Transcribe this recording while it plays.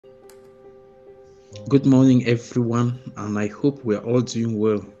Good morning, everyone, and I hope we're all doing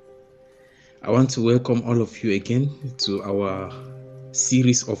well. I want to welcome all of you again to our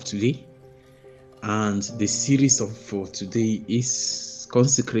series of today. And the series for today is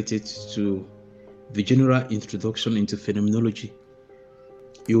consecrated to the general introduction into phenomenology.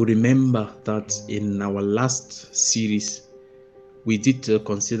 You'll remember that in our last series, we did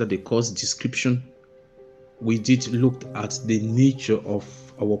consider the course description. We did look at the nature of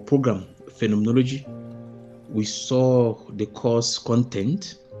our program, phenomenology. We saw the course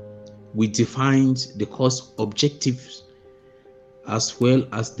content. We defined the course objectives as well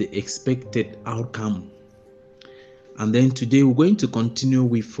as the expected outcome. And then today we're going to continue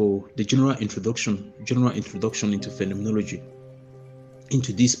with the general introduction into phenomenology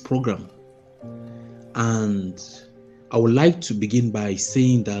into this program. And I would like to begin by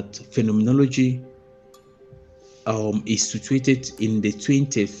saying that phenomenology is situated in the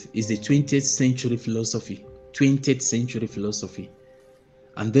 20th century philosophy. 20th century philosophy.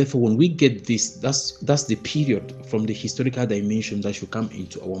 And therefore, when we get this, that's the period from the historical dimension that should come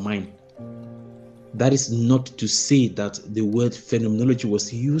into our mind. That is not to say that the word phenomenology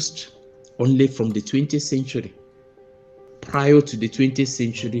was used only from the 20th century. Prior to the 20th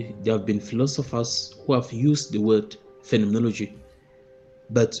century, there have been philosophers who have used the word phenomenology.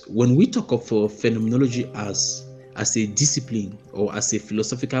 But when we talk of phenomenology as a discipline or as a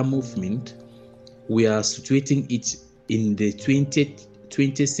philosophical movement, we are situating it in the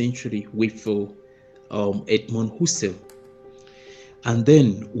 20th century with Edmund Husserl. And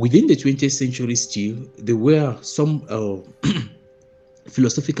then within the 20th century still, there were some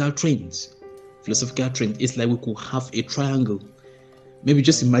philosophical trends. It's like we could have a triangle. Maybe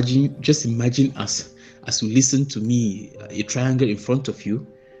just imagine as you listen to me, a triangle in front of you.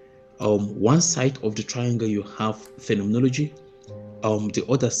 One side of the triangle you have phenomenology. The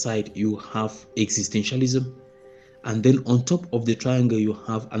other side you have existentialism. And then on top of the triangle you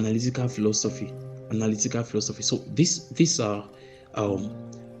have analytical philosophy. So these are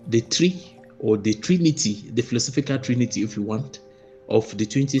the three, or the trinity, the philosophical trinity, if you want, of the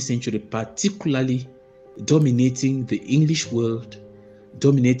 20th century, particularly dominating the English world,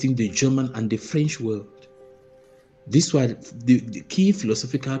 dominating the German and the French world. These were the key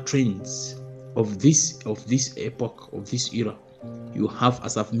philosophical trends of this epoch, of this era. You have,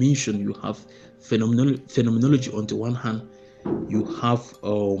 as I've mentioned, you have phenomenology on the one hand, you have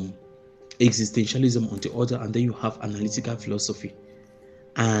existentialism on the other, and then you have analytical philosophy.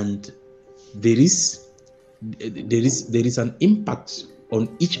 And there is an impact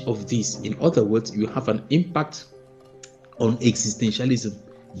on each of these. In other words, you have an impact on existentialism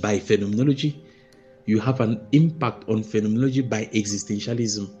by phenomenology. You have an impact on phenomenology by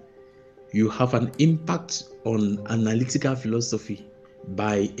existentialism. You have an impact on analytical philosophy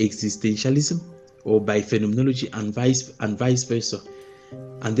by existentialism or by phenomenology, and vice versa.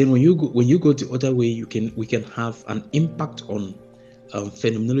 And then when you go the other way, we can have an impact on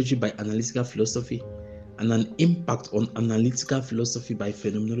phenomenology by analytical philosophy, and an impact on analytical philosophy by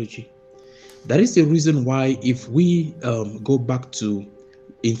phenomenology. That is the reason why, if we go back to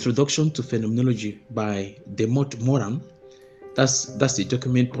Introduction to Phenomenology by Demott Moran, that's a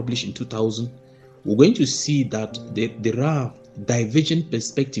document published in 2000, we're going to see that there are divergent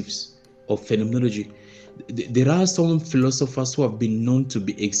perspectives of phenomenology. There are some philosophers who have been known to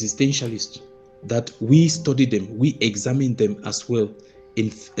be existentialists, that we study them, we examine them as well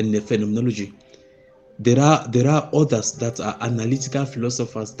in the phenomenology. There are others that are analytical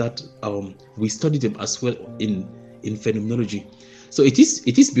philosophers that we study them as well in phenomenology. So it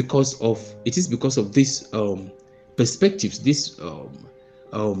is because of these perspectives, this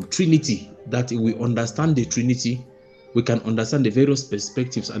trinity, that we understand the trinity. We can understand the various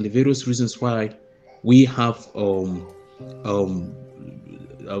perspectives and the various reasons why we have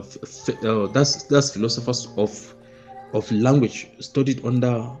that's philosophers of language studied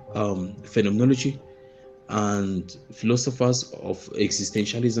under phenomenology, and philosophers of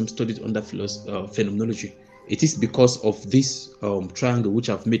existentialism studied under phenomenology. It is because of this triangle which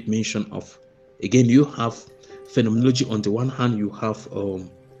I've made mention of. Again, you have phenomenology on the one hand, you have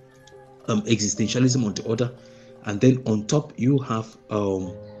existentialism on the other, and then on top you have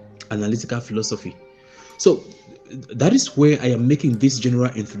analytical philosophy. So that is where I am making this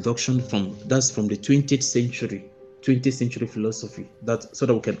general introduction from. That's from the 20th century philosophy, that so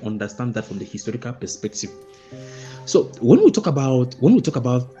that we can understand that from the historical perspective. So when we talk about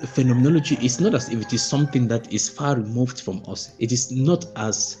phenomenology, it's not as if it is something that is far removed from us. It is not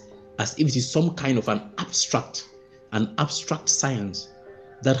as if it is some kind of an abstract science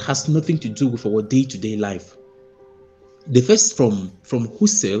that has nothing to do with our day-to-day life. The first from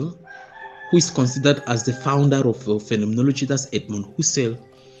Husserl, who is considered as the founder of phenomenology, that's Edmund Husserl.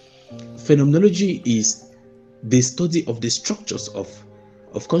 Phenomenology is the study of the structures of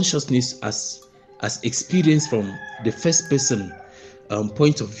consciousness as experienced from the first person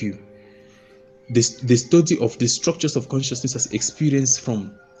point of view. The study of the structures of consciousness as experienced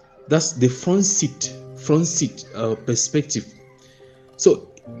from, that's the front seat perspective. So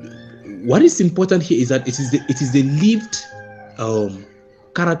what is important here is that it is the lived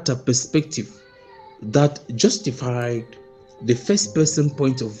character perspective that justified the first person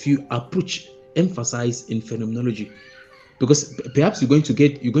point of view approach emphasized in phenomenology. Because perhaps you're going to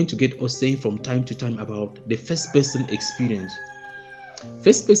get us saying from time to time about the first person experience.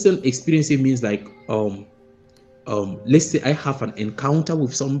 First person experience, it means like let's say I have an encounter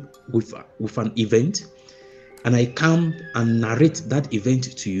with an event, and I come and narrate that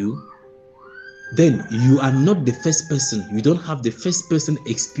event to you. Then you are not the first person. You don't have the first person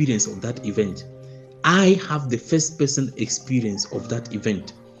experience of that event. I have the first person experience of that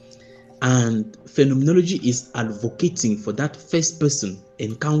event. And phenomenology is advocating for that first person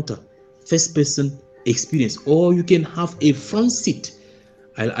encounter, first person experience. Or you can have a front seat.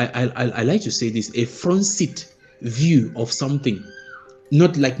 I like to say this, a front seat view of something.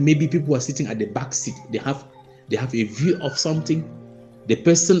 Not like maybe people are sitting at the back seat. They have a view of something. The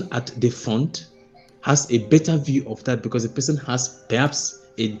person at the front has a better view of that because the person has perhaps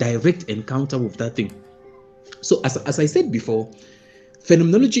a direct encounter with that thing. So as I said before,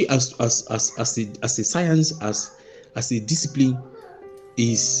 phenomenology as a science, as a discipline,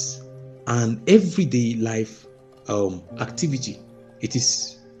 is an everyday life activity. It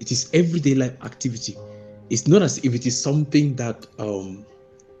is everyday life activity. It's not as if it is something that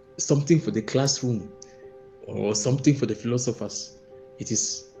something for the classroom or something for the philosophers.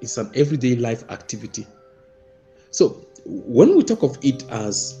 It's an everyday life activity. So when we talk of it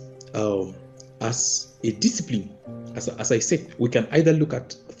as a discipline, as I said, we can either look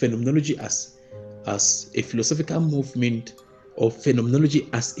at phenomenology as a philosophical movement or phenomenology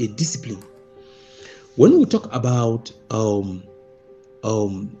as a discipline. When we talk about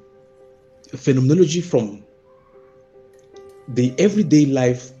phenomenology from the everyday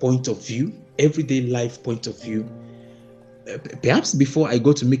life point of view, perhaps before I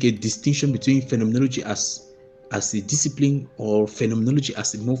go to make a distinction between phenomenology as a discipline or phenomenology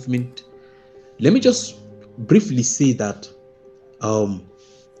as a movement, let me just briefly say that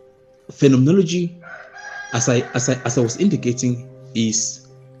phenomenology, as I was indicating, is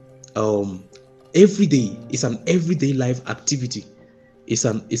everyday. It's an everyday life activity. It's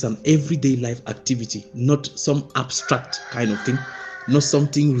an everyday life activity, not some abstract kind of thing, not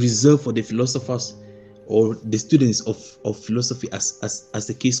something reserved for the philosophers or the students of philosophy, as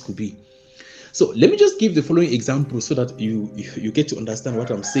the case could be. So let me just give the following example so that you get to understand what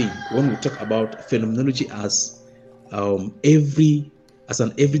I'm saying when we talk about phenomenology as an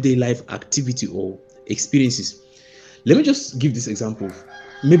everyday life activity or experiences. Let me just give this example.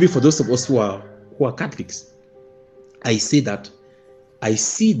 Maybe for those of us who are Catholics, I say that I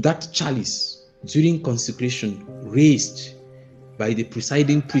see that chalice during consecration raised by the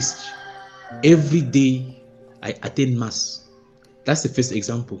presiding priest every day I attend mass. That's the first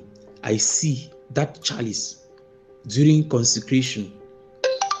example. I see that chalice during consecration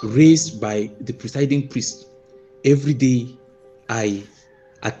raised by the presiding priest every day I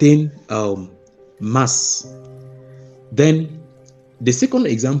attend mass. Then the second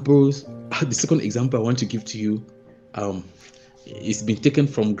example I want to give to you, it's been taken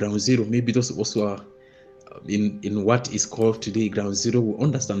from Ground Zero. Maybe those of us who are in what is called today Ground Zero will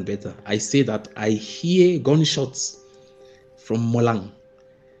understand better. I say that I hear gunshots from Molang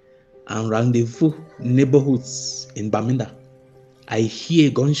and Rendezvous neighborhoods in Bamenda. I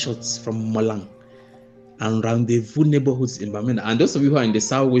hear gunshots from Molang and Rendezvous neighborhoods in Bamenda. And those of you who are in the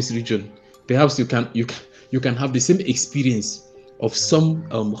southwest region, perhaps you can have the same experience of some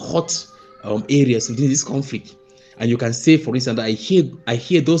hot areas within this conflict. And you can say, for instance, I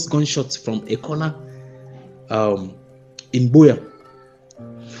hear those gunshots from a corner in Boya.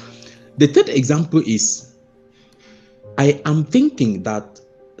 The third example is, I am thinking that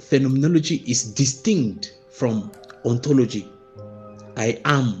phenomenology is distinct from ontology. I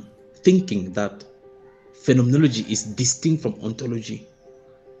am thinking that phenomenology is distinct from ontology.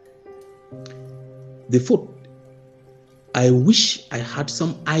 The fourth, I wish I had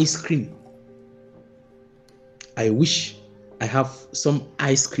some ice cream. I wish I have some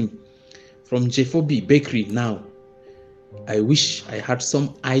ice cream from J4B Bakery now. I wish I had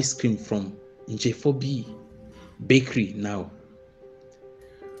some ice cream from J4B Bakery now.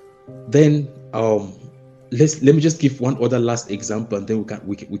 Then let me just give one other last example, and then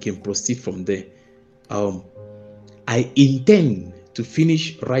we can proceed from there. I intend to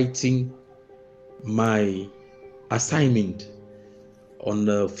finish writing my assignment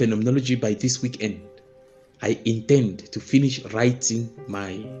on phenomenology by this weekend. I intend to finish writing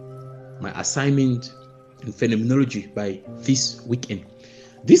my assignment in phenomenology by this weekend.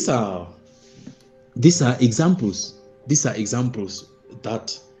 These are examples. These are examples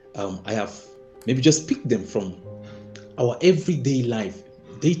that I have maybe just picked them from our everyday life,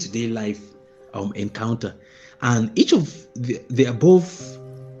 day-to-day life encounter. And each of the above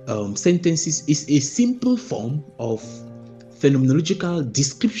sentences is a simple form of phenomenological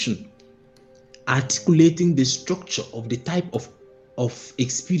description articulating the structure of the type of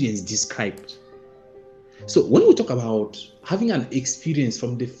experience described. So when we talk about having an experience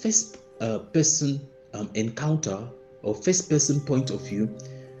from the first person encounter or first person point of view,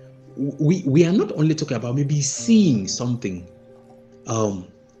 we are not only talking about maybe seeing something.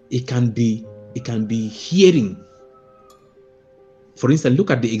 It can be hearing. For instance, look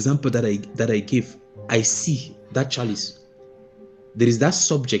at the example that I gave. I see that chalice. There is that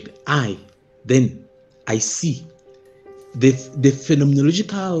subject, I. Then I see. The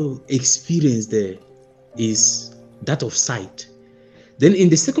phenomenological experience there is that of sight. Then in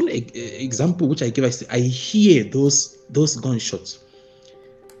the second example which I gave, I hear those gunshots.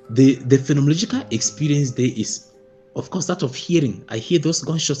 The phenomenological experience there is, of course, that of hearing. I hear those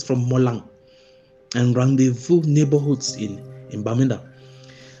gunshots from Molang and Rendezvous neighborhoods in Bamenda.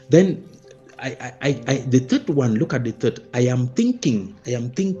 Then the third one, look at the third. I am thinking.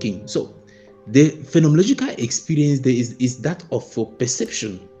 So the phenomenological experience there is that of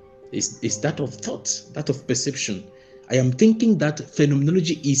perception, is that of thought, that of perception. I am thinking that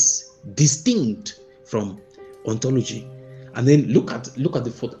phenomenology is distinct from ontology. And then look at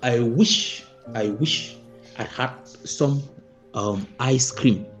the fourth. I wish I had some ice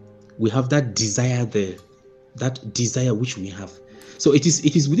cream. We have that desire there, that desire which we have. So it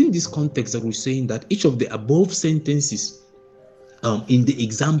is within this context that we're saying that each of the above sentences in the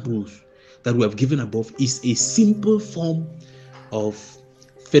examples that we have given above is a simple form of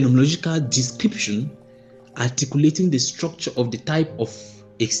phenomenological description articulating the structure of the type of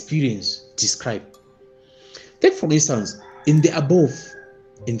experience described. Take for instance, in the above,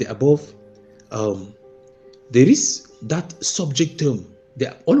 there is that subject term.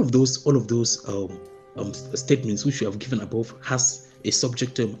 All of those statements which we have given above has a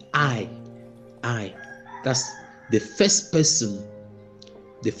subject term, I. That's the first person.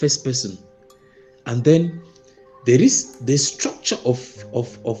 And then there is the structure of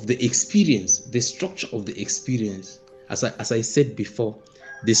the experience. The structure of the experience, as I said before,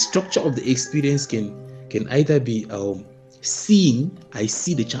 the structure of the experience can either be seeing. I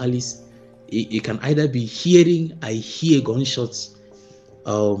see the chalice. It can either be hearing. I hear gunshots.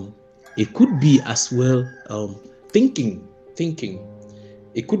 It could be as well thinking.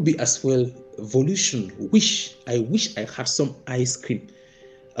 It could be as well volition. I wish I had some ice cream.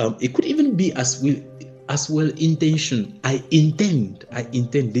 It could even be as well intention. I intend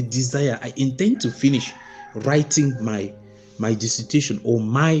the desire. I intend to finish writing my dissertation or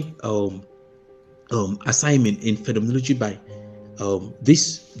my assignment in phenomenology by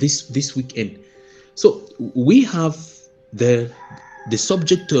this weekend. So we have the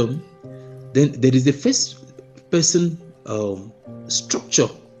subject term. Then there is the first person structure.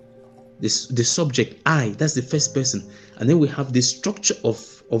 The subject, I. That's the first person, and then we have the structure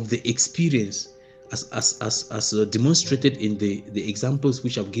of the experience, as demonstrated in the examples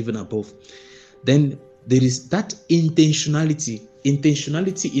which I've given above. Then there is that intentionality.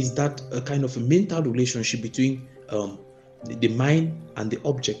 Intentionality is that a kind of a mental relationship between the mind and the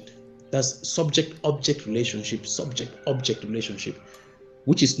object. That's subject-object relationship,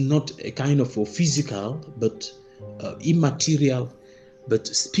 which is not a kind of a physical, but immaterial, but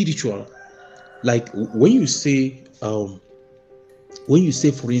spiritual. Like when you say,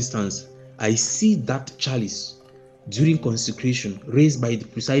 for instance, I see that chalice during consecration raised by the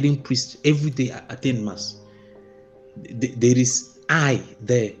presiding priest every day I attend mass. There is I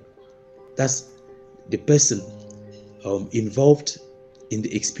there. That's the person involved in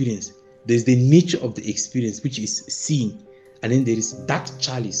the experience. There's the nature of the experience, which is seeing, and then there is that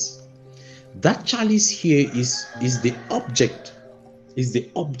chalice. That chalice here is the object,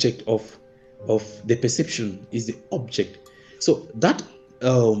 of the perception, is the object. So that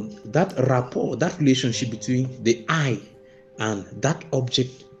rapport, that relationship between the I and that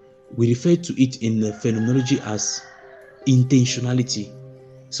object, we refer to it in phenomenology as intentionality.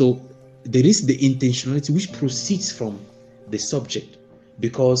 So there is the intentionality which proceeds from the subject,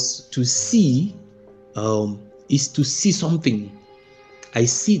 because to see is to see something. I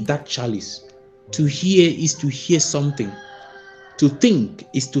see that chalice. To hear is to hear something. To think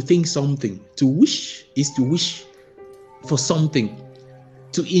is to think something. To wish is to wish for something.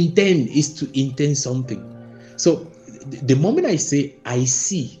 To intend is to intend something. So the moment I say I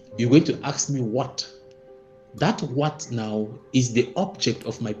see, you're going to ask me what. That what now is the object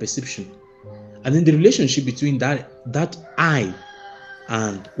of my perception. And then the relationship between that I,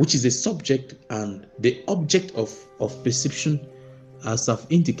 and which is the subject, and the object of perception, as I've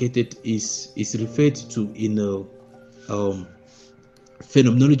indicated, is referred to in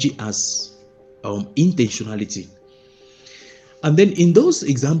phenomenology as intentionality. And then in those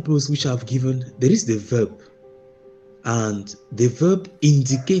examples which I've given, there is the verb, and the verb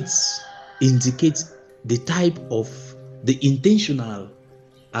indicates the type of the intentional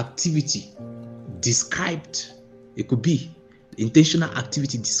activity described. It could be intentional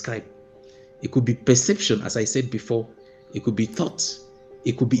activity described. It could be perception, as I said before. It could be thought.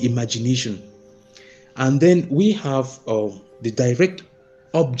 It could be imagination. And then we have the direct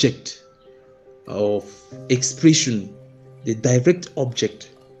object of expression. The direct object,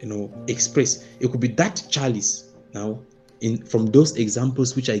 express. It could be that chalice. Now, from those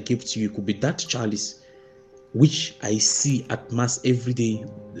examples which I gave to you, it could be that chalice which I see at Mass every day,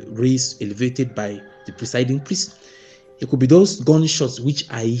 raised, elevated by the presiding priest. It could be those gunshots which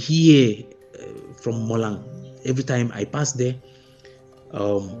I hear from Molang every time I pass there,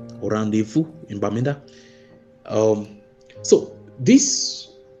 or rendezvous in Bamenda. So this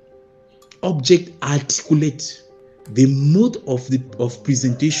object articulates the mode of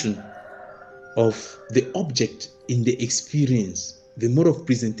presentation of the object in the experience. The mode of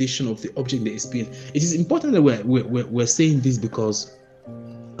presentation of the object in the experience. It is important that we're saying this because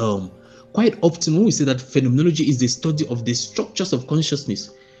quite often when we say that phenomenology is the study of the structures of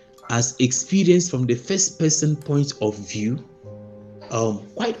consciousness as experienced from the first person point of view,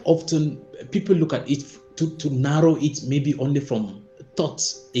 quite often people look at it to narrow it maybe only from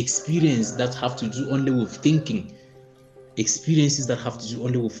thoughts, experience that have to do only with thinking, experiences that have to do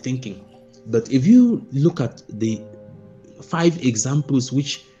only with thinking. But if you look at the 5 examples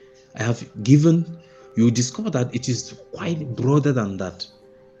which I have given, you will discover that it is quite broader than that.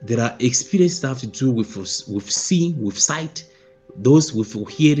 There are experiences that have to do with seeing, with sight, those with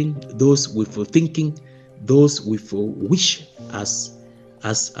hearing, those with thinking, those with wish, as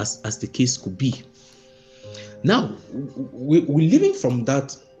the case could be. Now, we're living from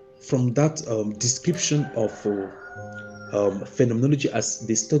that description of phenomenology as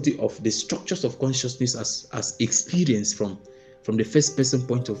the study of the structures of consciousness as experience from the first person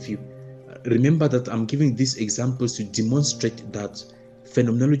point of view. Remember that I'm giving these examples to demonstrate that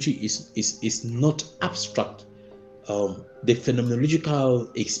phenomenology is not abstract. The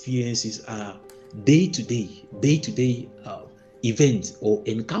phenomenological experiences are day-to-day events or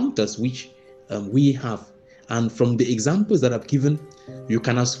encounters which we have. And from the examples that I've given, you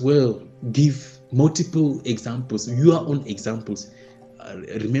can as well give multiple examples, your own examples.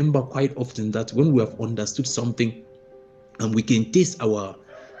 Remember quite often that when we have understood something, and we can test our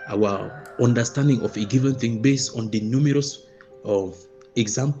understanding of a given thing based on the numerous of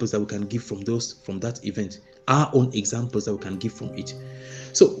examples that we can give from that event, our own examples that we can give from it.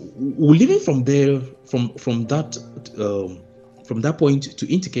 So we're living from there, from that point,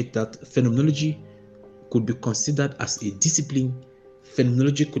 to indicate that phenomenology could be considered as a discipline.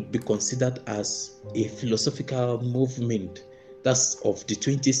 Phenomenology could be considered as a philosophical movement that's of the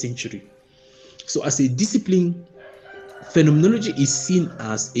 20th century. So as a discipline, phenomenology is seen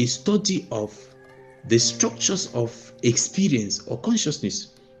as a study of the structures of experience or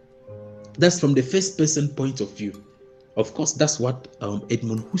consciousness. That's from the first person point of view. Of course, that's what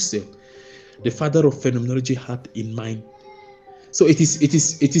Edmund Husserl, the father of phenomenology, had in mind. So it is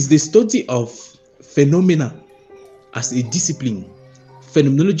the study of phenomena as a discipline.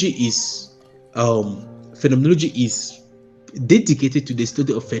 Phenomenology is dedicated to the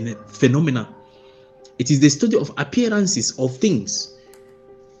study of phenomena. It is the study of appearances of things,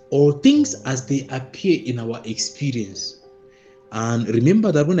 or things as they appear in our experience. And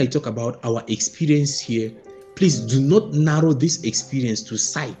remember that when I talk about our experience here, please do not narrow this experience to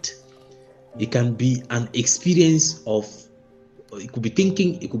sight. It can be an experience of, it could be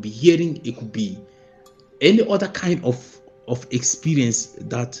thinking, it could be hearing, it could be any other kind of experience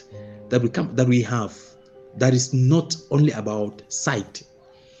that we have that is not only about sight.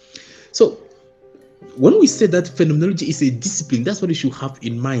 So when we say that phenomenology is a discipline, that's what you should have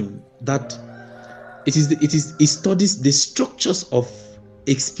in mind, that it studies the structures of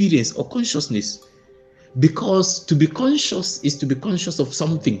experience or consciousness, because to be conscious is to be conscious of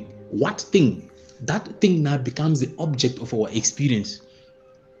something. What thing? that thing now becomes the object of our experience.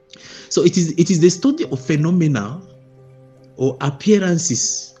 So it is the study of phenomena or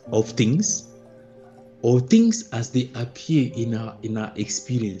appearances of things, or things as they appear in our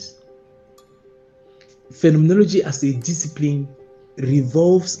experience. Phenomenology as a discipline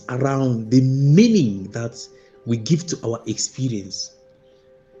revolves around the meaning that we give to our experience.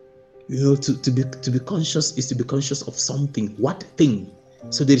 To be conscious is to be conscious of something. What thing?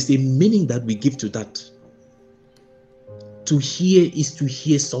 So there is a meaning that we give to that. To hear is to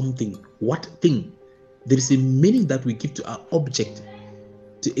hear something. What thing? There is a meaning that we give to our object,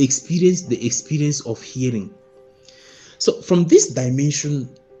 to experience the experience of hearing. So from this dimension,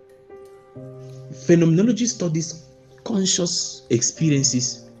 phenomenology studies conscious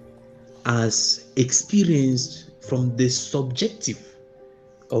experiences as experienced from the subjective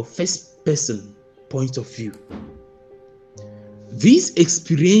or first person point of view. This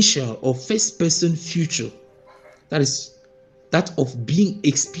experiential or first person future, that is that of being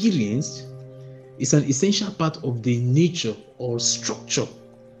experienced, is an essential part of the nature or structure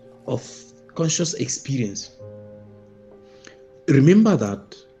of conscious experience. Remember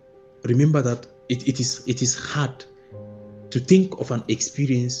that it is hard to think of an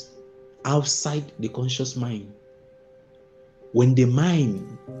experience outside the conscious mind. When the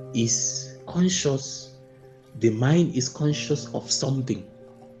mind is conscious, the mind is conscious of something.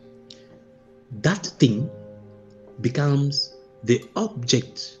 That thing becomes the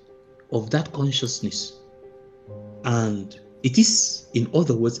object of that consciousness, and it is, in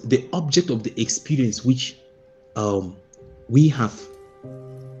other words, the object of the experience which we have.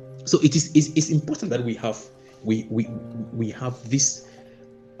 So it's important that we have this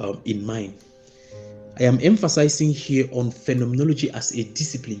in mind. I am emphasizing here on phenomenology as a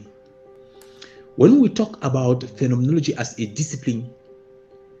discipline. When we talk about phenomenology as a discipline,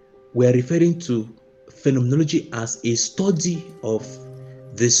 we are referring to phenomenology as a study of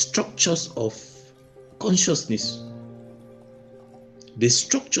the structures of consciousness, the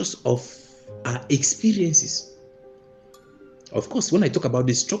structures of our experiences. Of course, when I talk about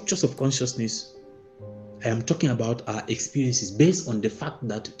the structures of consciousness, I am talking about our experiences based on the fact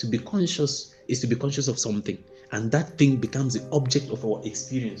that to be conscious is to be conscious of something, and that thing becomes the object of our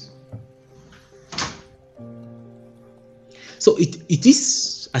experience. So it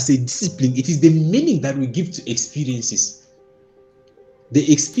is, as a discipline, it is the meaning that we give to experiences.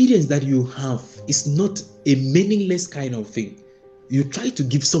 The experience that you have is not a meaningless kind of thing. You try to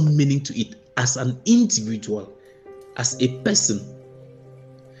give some meaning to it as an individual, as a person.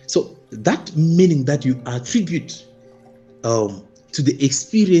 So that meaning that you attribute to the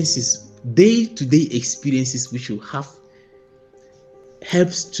experiences, day-to-day experiences which you have,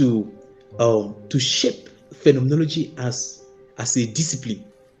 helps to shape phenomenology as a discipline.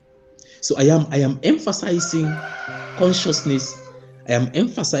 So I am emphasizing consciousness. I am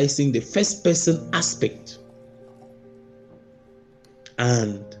emphasizing the first person aspect,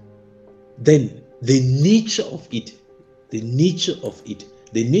 and then the nature of it. The nature of it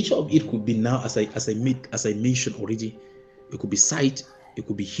could be, now, as I mentioned already, it could be sight, it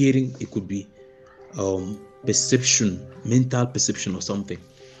could be hearing, it could be perception, mental perception or something.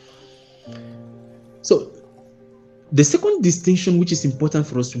 So the second distinction which is important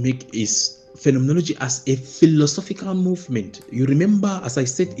for us to make is phenomenology as a philosophical movement. You remember, as I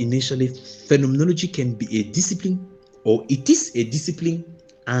said initially, phenomenology can be a discipline, or it is a discipline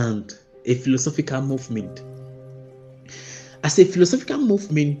and a philosophical movement. As a philosophical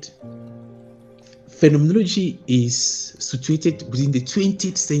movement, phenomenology is situated within the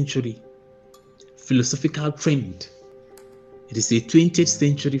 20th century philosophical trend. It is a 20th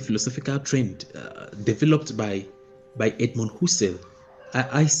century philosophical trend developed by Edmund Husserl.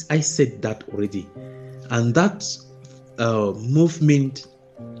 I said that already. And that movement,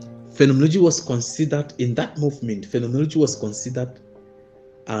 phenomenology was considered, in that movement, phenomenology was considered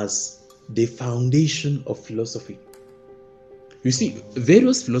as the foundation of philosophy. You see,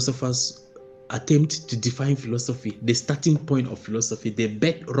 various philosophers attempt to define philosophy, the starting point of philosophy, the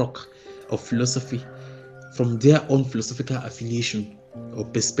bedrock of philosophy, from their own philosophical affiliation or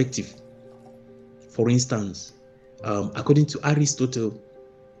perspective. For instance, according to Aristotle,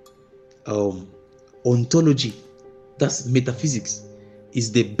 ontology, that's metaphysics,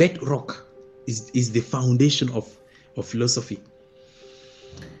 is the bedrock, is the foundation of philosophy.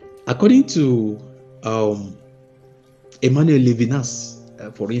 According to Emmanuel Levinas,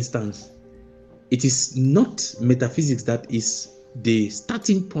 for instance, it is not metaphysics that is the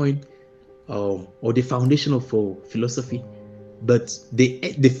starting point or the foundation of philosophy, but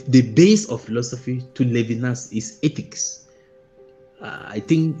the base of philosophy to Levinas is ethics. I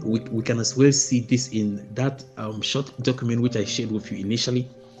think we can as well see this in that short document which I shared with you initially.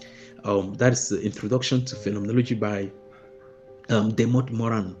 That is the introduction to phenomenology by Demot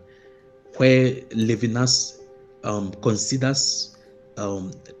Moran, where Levinas considers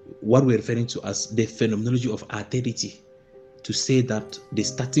what we're referring to as the phenomenology of alterity, to say that the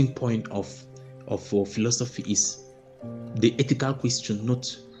starting point of philosophy is the ethical question,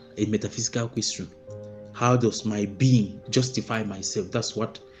 not a metaphysical question. How does my being justify myself? That's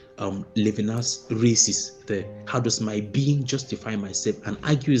what Levinas raises there. How does my being justify myself? And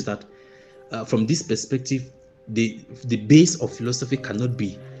argues that from this perspective, the base of philosophy cannot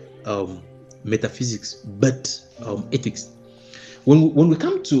be metaphysics, but ethics. When we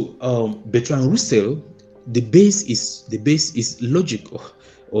come to Bertrand Russell, the base is logic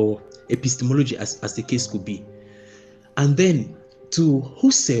or epistemology, as the case could be. And then to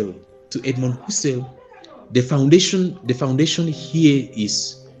Husserl, to Edmund Husserl, the foundation here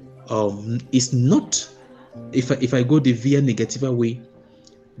is not, if I go the via negativa way,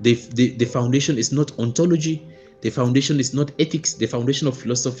 the foundation is not ontology, the foundation is not ethics, the foundation of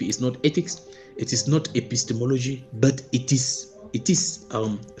philosophy is not ethics, it is not epistemology, but it is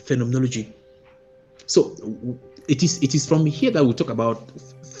phenomenology. So it is from here that we talk about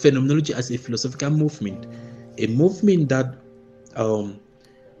phenomenology as a philosophical movement, a movement that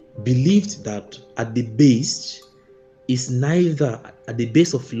believed that at the base is neither, at the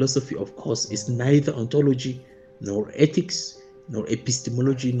base of philosophy, of course, is neither ontology nor ethics nor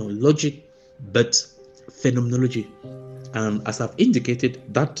epistemology nor logic, but phenomenology. And as I've indicated,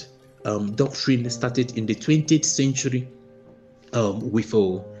 that doctrine started in the 20th century with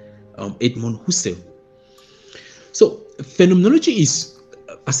Edmund Husserl. So phenomenology is,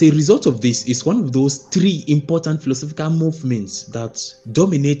 as a result of this, is one of those three important philosophical movements that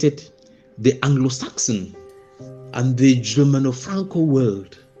dominated the Anglo-Saxon and the Germano-Franco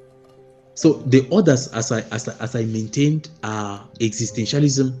world. So the others, as I maintained, are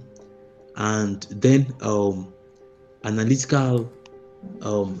existentialism and then analytical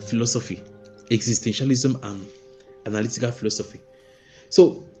philosophy, existentialism and analytical philosophy.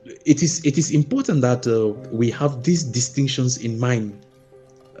 So it is important that we have these distinctions in mind.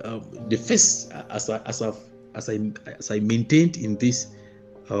 The first, as I maintained in this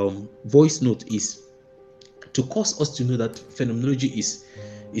voice note, is to cause us to know that phenomenology is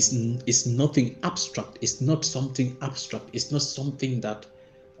nothing abstract. It's not something abstract. It's not something that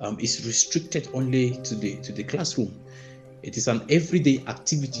is restricted only to the classroom. It is an everyday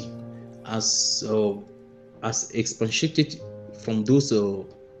activity, as expatiated from those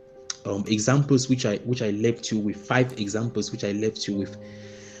examples which I left you with, 5 examples which I left you with.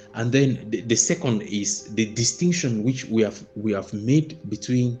 And then the second is the distinction which we have made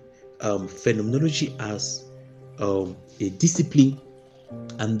between phenomenology as a discipline,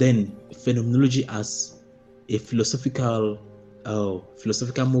 and then phenomenology as a philosophical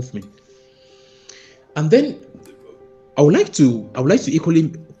movement. And then I would like to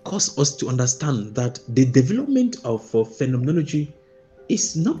equally cause us to understand that the development of phenomenology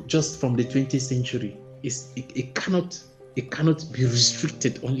is not just from the 20th century. It cannot be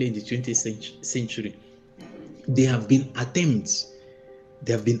restricted only in the 20th century. There have been attempts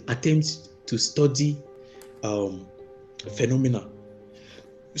to study phenomena.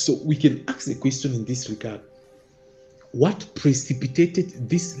 So we can ask the question in this regard: what precipitated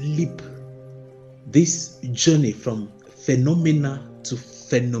this leap, this journey from phenomena to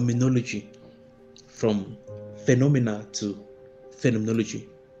phenomenology, from phenomena to phenomenology?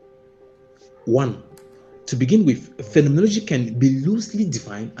 One, to begin with, phenomenology can be loosely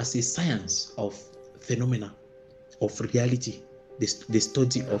defined as a science of phenomena, of reality, the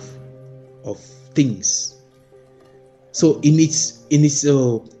study of things. So in its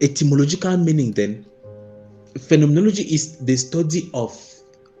etymological meaning, then, phenomenology is the study of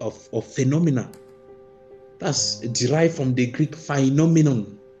phenomena. That's derived from the Greek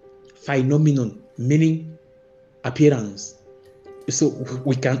phenomenon, meaning appearance. So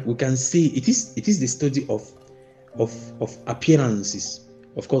we can say it is the study of appearances.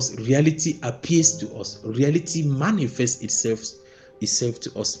 Of course, reality appears to us. Reality manifests itself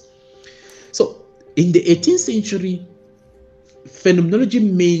to us. So in the 18th century, phenomenology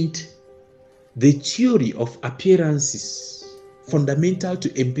meant the theory of appearances fundamental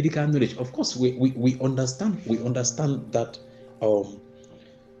to empirical knowledge. Of course, we understand that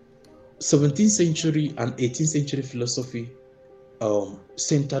 17th century and 18th century philosophy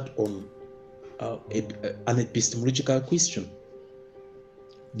centered on an epistemological question.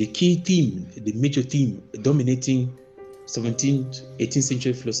 The key theme, the major theme dominating 17th, 18th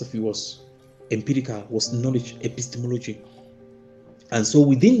century philosophy was empirical, was knowledge, epistemology. And so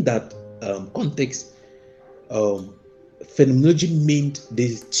within that context, phenomenology meant the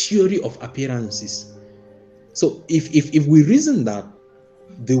theory of appearances. So if we reason that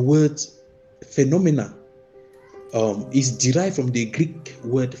the word phenomena is derived from the Greek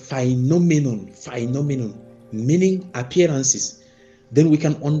word phenomenon, meaning appearances, then we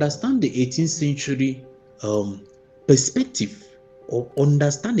can understand the 18th century perspective or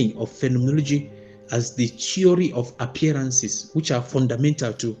understanding of phenomenology as the theory of appearances, which are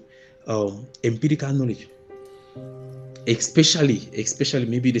fundamental to empirical knowledge, especially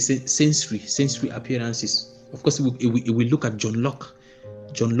maybe the sensory appearances. Of course, we look at John Locke.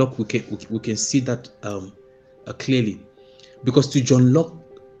 We can see that clearly, because to John Locke,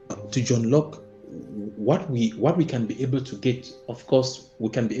 what we can be able to get, of course, we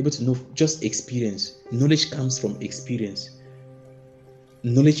can be able to know just experience. Knowledge comes from experience.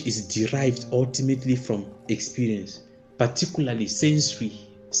 Knowledge is derived ultimately from experience, particularly sensory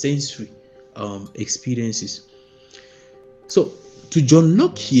experiences. So to John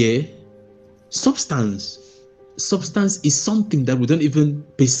Locke here, substance is something that we don't even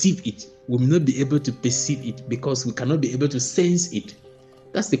perceive it. We may not be able to perceive it because we cannot be able to sense it.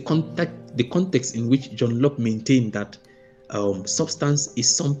 That's the context in which John Locke maintained that substance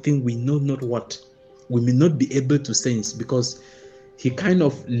is something we know not what. We may not be able to sense, because he kind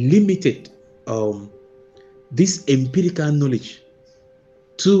of limited this empirical knowledge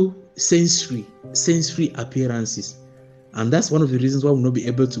to sensory appearances, and that's one of the reasons why we'll not be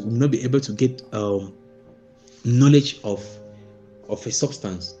able to get knowledge of a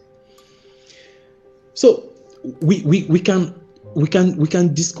substance. So we can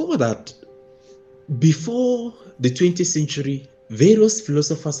discover that before the 20th century, various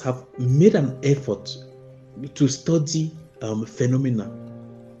philosophers have made an effort to study phenomena.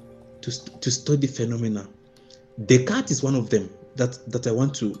 To study phenomena. Descartes is one of them that I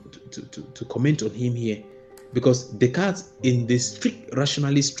want to comment on him here, because Descartes, in the strict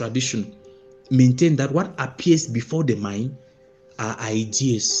rationalist tradition, maintained that what appears before the mind are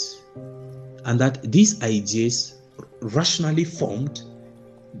ideas, and that these ideas, rationally formed,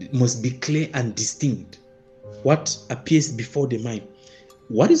 must be clear and distinct. What appears before the mind.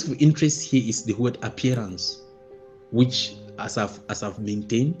 What is of interest here is the word appearance, which, as I've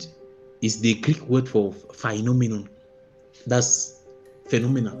maintained, is the Greek word for phenomenon. That's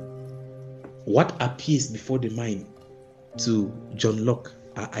phenomena. What appears before the mind to John Locke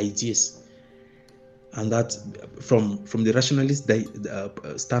are ideas, and that from the rationalist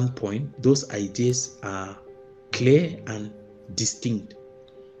standpoint, those ideas are clear and distinct.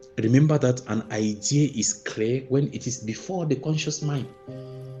 Remember that an idea is clear when it is before the conscious mind.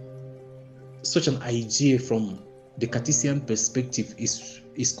 Such an idea, from the Cartesian perspective, is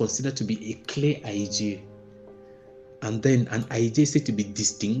considered to be a clear idea. And then an idea is said to be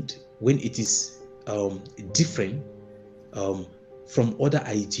distinct when it is different from other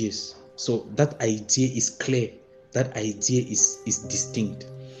ideas. So that idea is clear, that idea is distinct.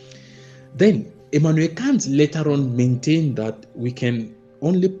 Then Immanuel Kant later on maintained that we can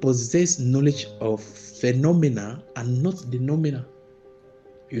only possess knowledge of phenomena and not the noumena.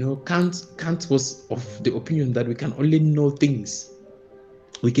 Kant was of the opinion that we can only know things.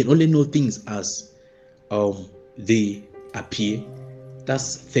 We can only know things as they appear.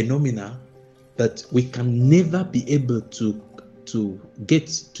 That's phenomena. That we can never be able to get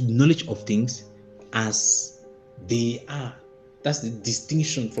to knowledge of things as they are. That's the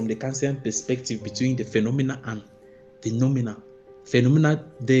distinction from the Kantian perspective between the phenomena and the noumena. Phenomena,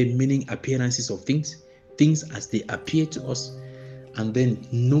 the meaning appearances of things as they appear to us, and then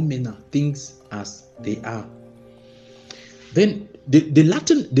noumena, things as they are. Then the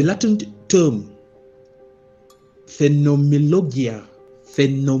Latin term phenomenologia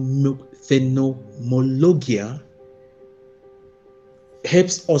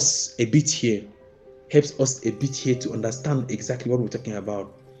helps us a bit here to understand exactly what we're talking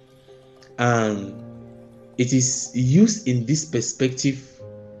about. And it is used in this perspective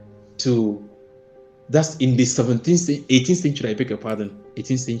that's in the 18th century, I beg your pardon,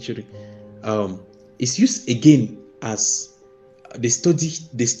 18th century. It's used again as the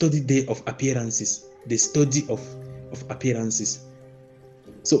study day of appearances, the study of appearances.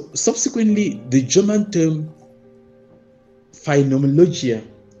 So subsequently, the German term phenomenologia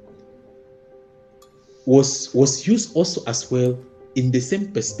was used also as well in the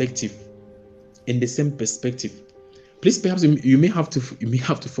same perspective. Please, perhaps you may have to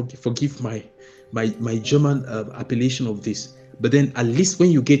forgive my German appellation of this, but then at least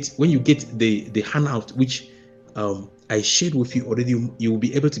when you get the handout which I shared with you already, you will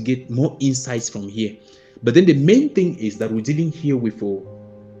be able to get more insights from here. But then the main thing is that we're dealing here with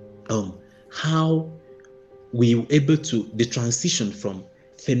how we were able to, the transition from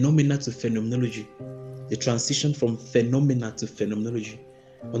phenomena to phenomenology, the transition from phenomena to phenomenology.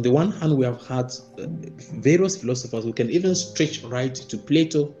 On the one hand, we have had various philosophers who can even stretch right to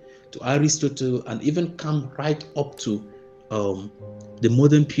Plato, to Aristotle, and even come right up to the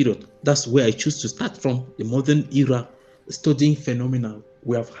modern period. That's where I choose to start from, the modern era, studying phenomena.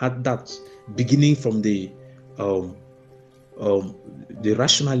 We have had that beginning from the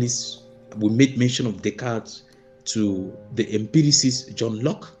rationalists. We made mention of Descartes, to the empiricists, John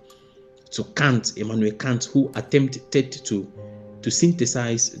Locke, to Kant, Immanuel Kant, who attempted to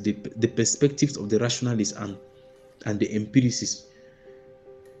synthesize the perspectives of the rationalists and the empiricists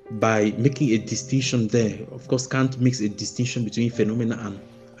by making a distinction there. Of course, Kant makes a distinction between phenomena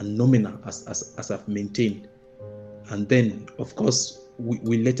and noumena, as I've maintained. And then, of course,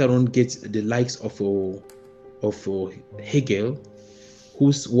 we later on get the likes of Hegel,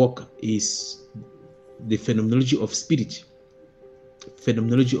 whose work is the phenomenology of spirit.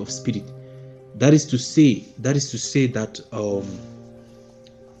 Phenomenology of spirit. That is to say that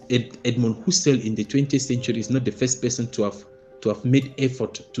Edmund Husserl in the 20th century is not the first person to have made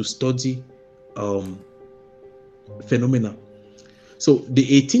effort to study phenomena. So the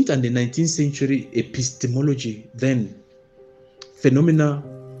 18th and the 19th century epistemology, then phenomena,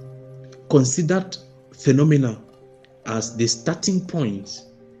 considered phenomena as the starting point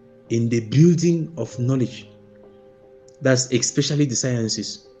in the building of knowledge. That's especially the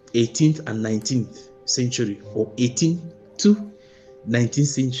sciences, 18th and 19th century, or 18th to 19th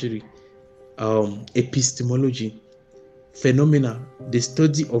century epistemology. Phenomena, the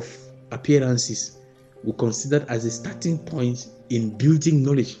study of appearances, were considered as a starting point in building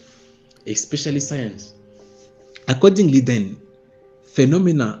knowledge, especially science. Accordingly, then,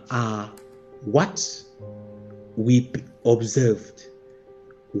 phenomena are what we observed,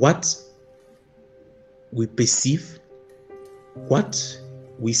 what we perceive, what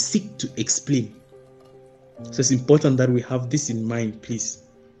we seek to explain. So it's important that we have this in mind, please.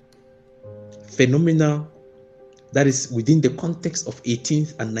 Phenomena, that is within the context of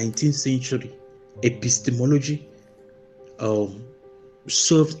 18th and 19th century epistemology,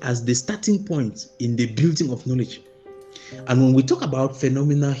 served as the starting point in the building of knowledge. And when we talk about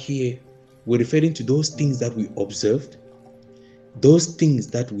phenomena here, we're referring to those things that we observed, those things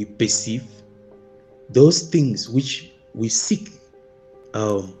that we perceive, those things which we seek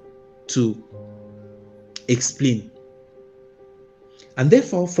to explain. And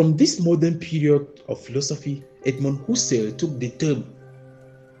therefore, from this modern period of philosophy, Edmund Husserl took the term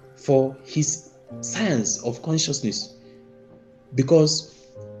for his science of consciousness, because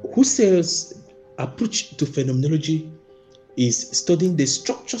Husserl's approach to phenomenology is studying the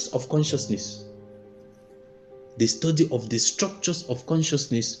structures of consciousness, the study of the structures of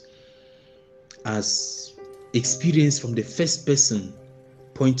consciousness as experienced from the first person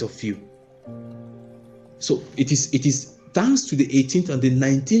point of view. So it is thanks to the 18th and the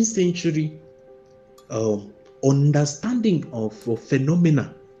 19th century understanding of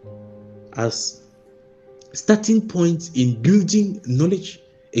phenomena as starting points in building knowledge,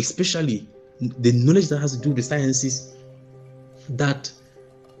 especially the knowledge that has to do with the sciences, that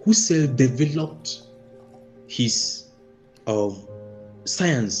Husserl developed his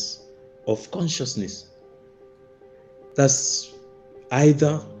science of consciousness. That's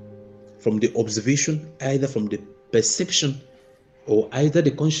either from the observation, either from the perception, or either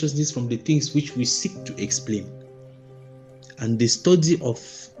the consciousness from the things which we seek to explain. And the study of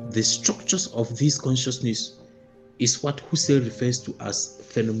the structures of this consciousness is what Husserl refers to as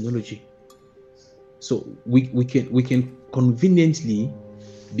phenomenology. So we can conveniently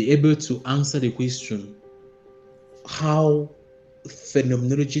be able to answer the question how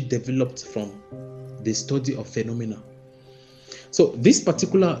phenomenology developed from the study of phenomena. So this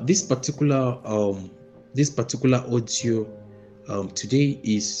particular audio today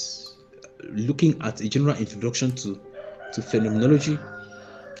is looking at a general introduction to phenomenology,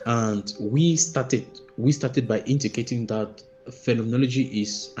 and we started by indicating that phenomenology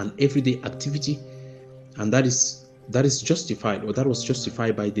is an everyday activity, and that is justified, or that was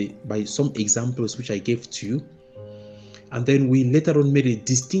justified by some examples which I gave to you. And then we later on made a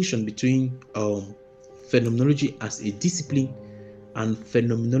distinction between phenomenology as a discipline and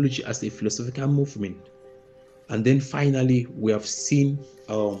phenomenology as a philosophical movement. And then finally, we have seen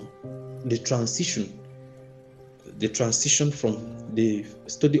the transition from the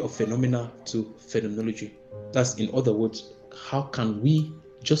study of phenomena to phenomenology. That's, in other words, how can we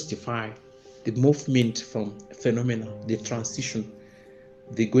justify the movement from phenomena, the transition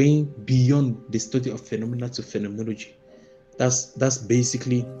they're going beyond the study of phenomena to phenomenology. That's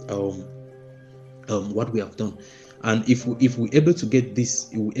basically what we have done. And if we're able to get this,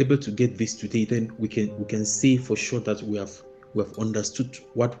 today, then we can say for sure that we have understood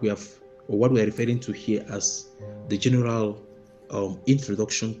what we have, or what we are referring to here as the general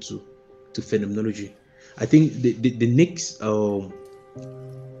introduction to phenomenology. I think the next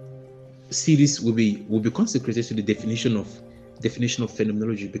series will be consecrated to the definition of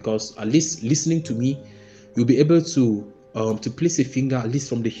phenomenology, because at least listening to me, you'll be able to place a finger, at least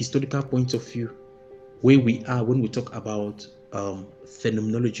from the historical point of view, where we are when we talk about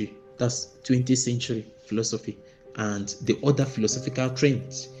phenomenology. That's 20th century philosophy and the other philosophical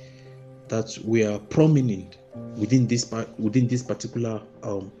trends that were prominent within this particular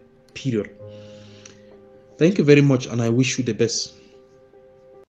period. Thank you very much, and I wish you the best.